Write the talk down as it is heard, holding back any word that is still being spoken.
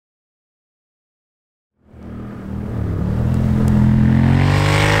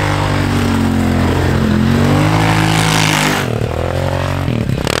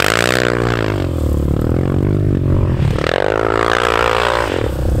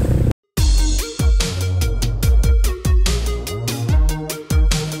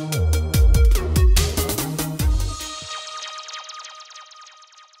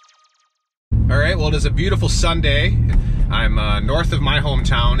is a beautiful Sunday. I'm north of my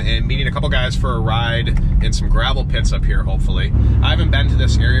hometown and meeting a couple guys for a ride in some gravel pits up here, hopefully. I haven't been to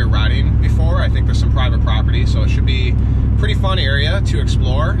this area riding before. I think there's some private property, so it should be a pretty fun area to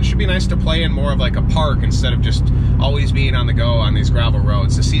explore. It should be nice to play in more of like a park instead of just always being on the go on these gravel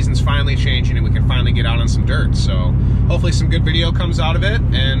roads. The season's finally changing and we can finally get out on some dirt. So hopefully some good video comes out of it,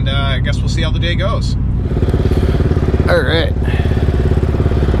 and I guess we'll see how the day goes. All right.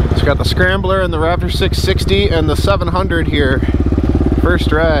 It's got the Scrambler and the Raptor 660 and the 700 here.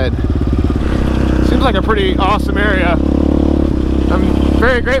 First ride. Seems like a pretty awesome area. I'm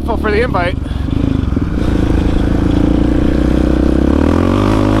very grateful for the invite.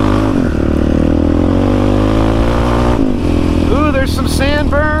 Ooh, there's some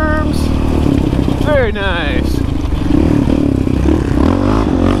sand berms. Very nice.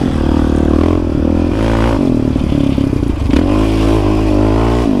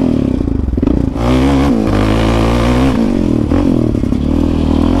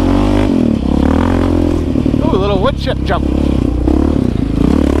 Chip jump.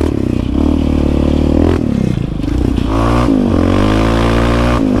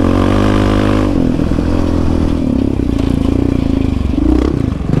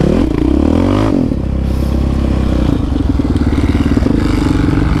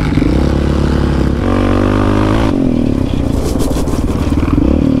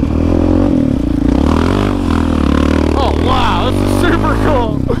 Oh wow, this is super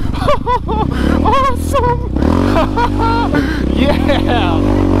cool. Awesome. Yeah!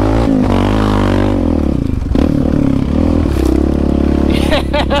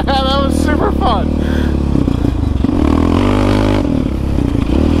 Yeah, that was super fun.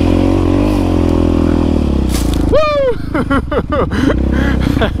 Woo!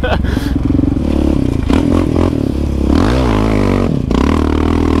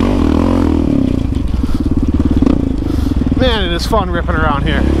 Man, it is fun ripping around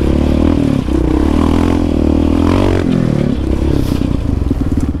here.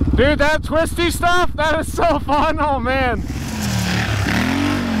 Dude, that twisty stuff, that is so fun. Oh man.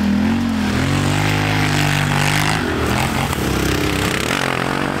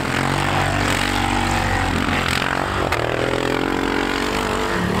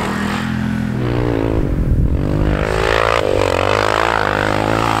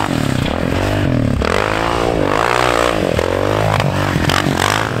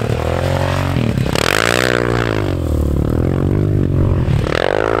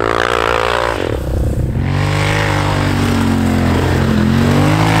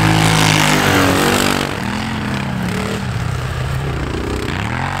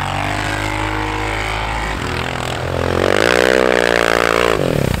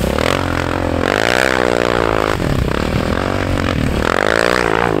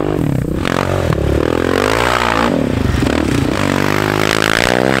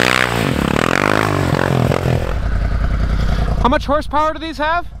 How much horsepower do these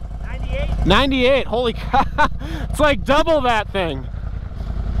have? 98. 98, holy cow. It's like double that thing.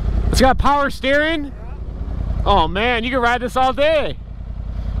 It's got power steering. Yeah. Oh man, you can ride this all day.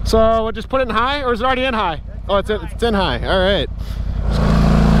 So we'll just put it in high, or is it already in high? Oh, it's in high, all right.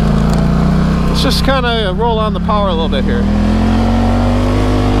 Let's just kind of roll on the power a little bit here.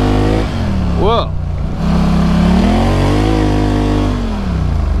 Whoa.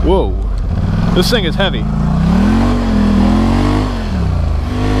 Whoa, this thing is heavy.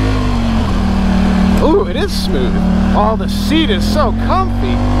 Ooh, it is smooth. Oh, the seat is so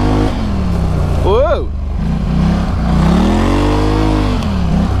comfy. Whoa.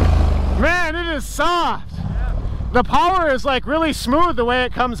 Man, it is soft. Yeah. The power is like really smooth the way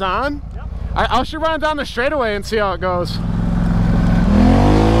it comes on. Yep. I should run down the straightaway and see how it goes.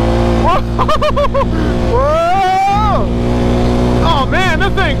 Whoa! Whoa! Oh man,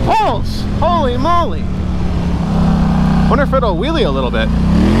 the thing pulls. Holy moly. Wonder if it'll wheelie a little bit.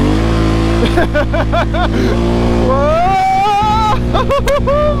 Whoa!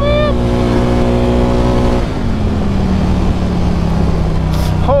 Man.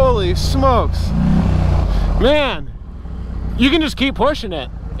 Holy smokes. Man, you can just keep pushing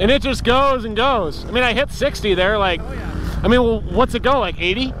it and it just goes and goes. I mean, I hit 60 there, like, Oh, yeah. I mean, well, what's it go, like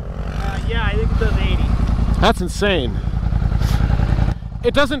 80? Yeah, I think it does 80. That's insane.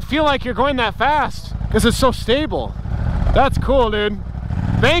 It doesn't feel like you're going that fast because it's so stable. That's cool, dude.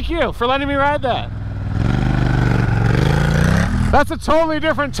 Thank you for letting me ride that. That's a totally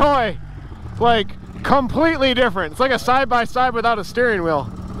different toy. Like, completely different. It's like a side-by-side without a steering wheel.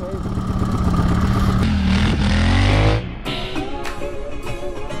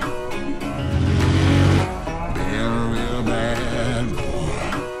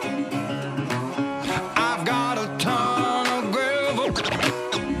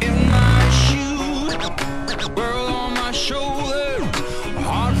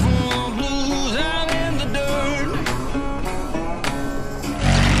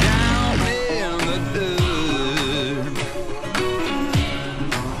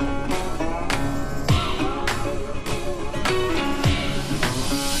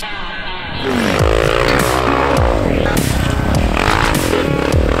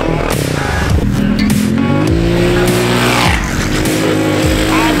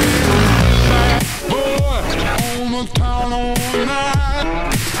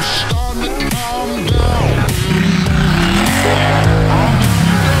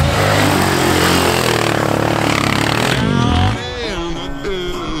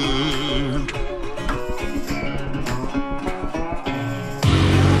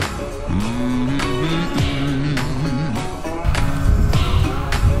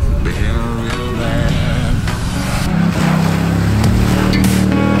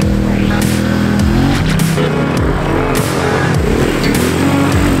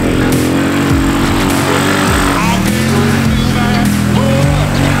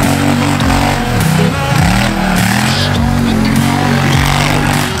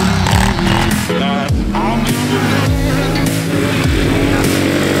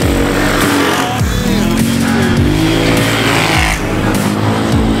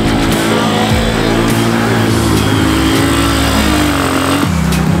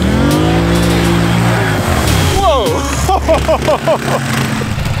 Did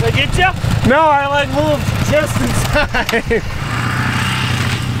I get you? No, I like moved just in time.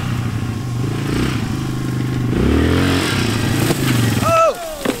 Oh!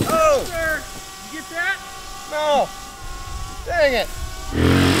 Sir, you get that? No! Dang it!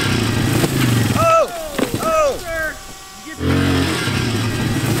 Oh! Sir, you get that?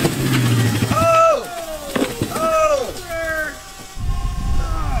 Sir.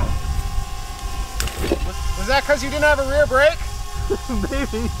 Was that because you didn't have a rear brake?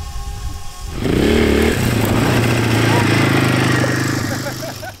 Maybe.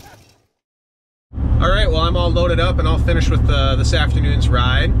 All right, well, I'm all loaded up and all finished with this afternoon's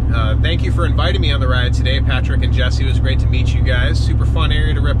ride. Thank you for inviting me on the ride today, Patrick and Jesse. It was great to meet you guys. Super fun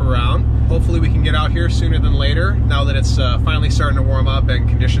area to rip around. Hopefully we can get out here sooner than later, now that it's finally starting to warm up and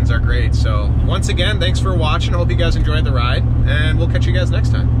conditions are great. So once again, thanks for watching. I hope you guys enjoyed the ride, and we'll catch you guys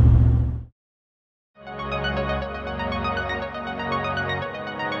next time.